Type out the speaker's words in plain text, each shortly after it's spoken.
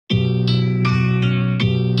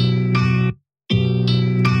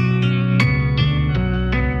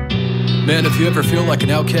Man, if you ever feel like an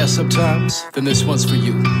outcast sometimes, then this one's for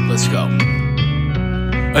you. Let's go.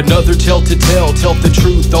 Another tale to tell the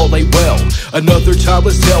truth, all ain't well. Another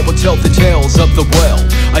timeless tale will tell the tales of the well.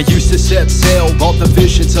 I used to set sail on the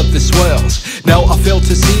visions of the swells. Now I fail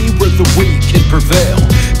to see where the weak can prevail.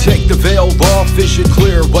 Take the veil off, vision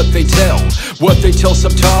clear what they tell. What they tell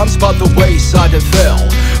sometimes by the wayside it fell.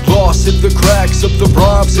 Lost in the cracks of the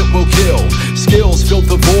rhymes it will kill. Skills fill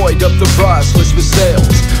the void of the priceless with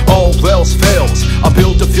sales. All else fails, I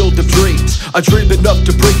build a field of dreams. I dream enough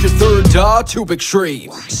to bring your third eye to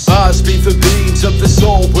extremes. Eyes be the beams of the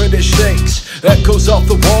soul when it shakes. Echoes off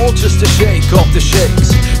the wall just to shake off the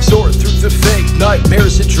shakes. Soar through the fake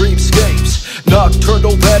nightmares and dreamscapes.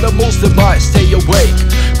 Nocturnal animals that might stay awake.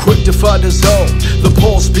 Quick to find a zone, the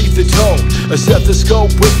pulse beat the tone. A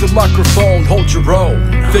stethoscope with the microphone, hold your own.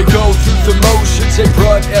 They go through the motions, they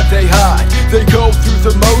run and they hide. They go through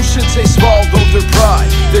the motions, they swallow their pride.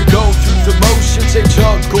 They go through the motions, they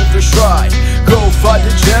juggle their stride. Go find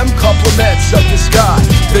a gem, compliments of the sky.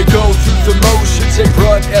 They go through the motions, they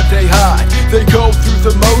run and they hide. They go through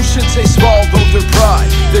the motions, they swallow their pride.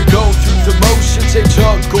 They go through the motions, they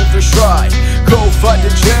juggle their stride. Go find a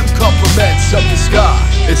gem, compliments of the sky.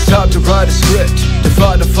 It's time to write a script, to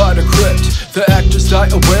find a crypt. The actors die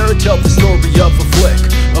aware and tell the story of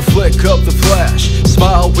a flick of the flash.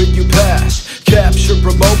 Smile when you pass, capture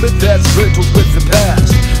a moment that's riddled with the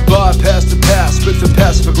past. Bypass the past with a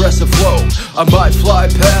passive-aggressive flow. I might fly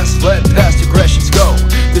past, let past aggressions go.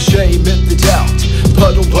 The shame and the doubt,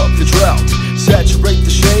 puddle up the drought. Saturate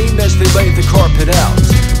the shame as they lay the carpet out.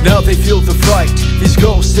 Now they feel the fright, these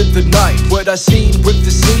ghosts in the night. What I seen with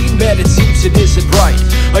the scene, man, it seems it isn't right.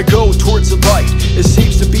 I go towards the light, it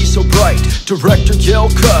seems to be so bright. Director yell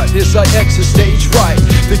cut as I exit stage right.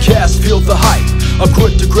 The cast feel the hype, I'm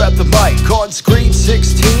quick to grab the mic. On screen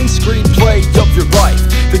 16, screenplay of your life.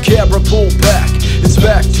 The camera pull back, it's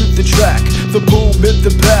back to the track. The boom in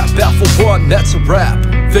the back, BafoL One, that's a wrap.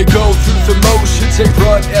 They go through the motions, they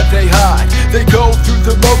run and they hide. They go through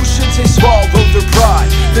the motions, they swallow their pride.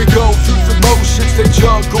 They go through the motions, they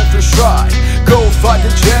juggle their stride. Go find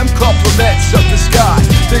a gem, compliments of the sky.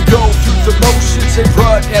 They go through the motions, they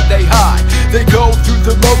run and they hide. They go through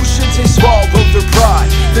the motions, they swallow their pride.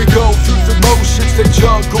 They go through the motions, they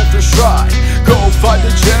juggle their stride. Go find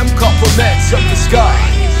a gem, compliments of the sky.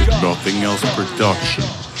 Nothing Else Production.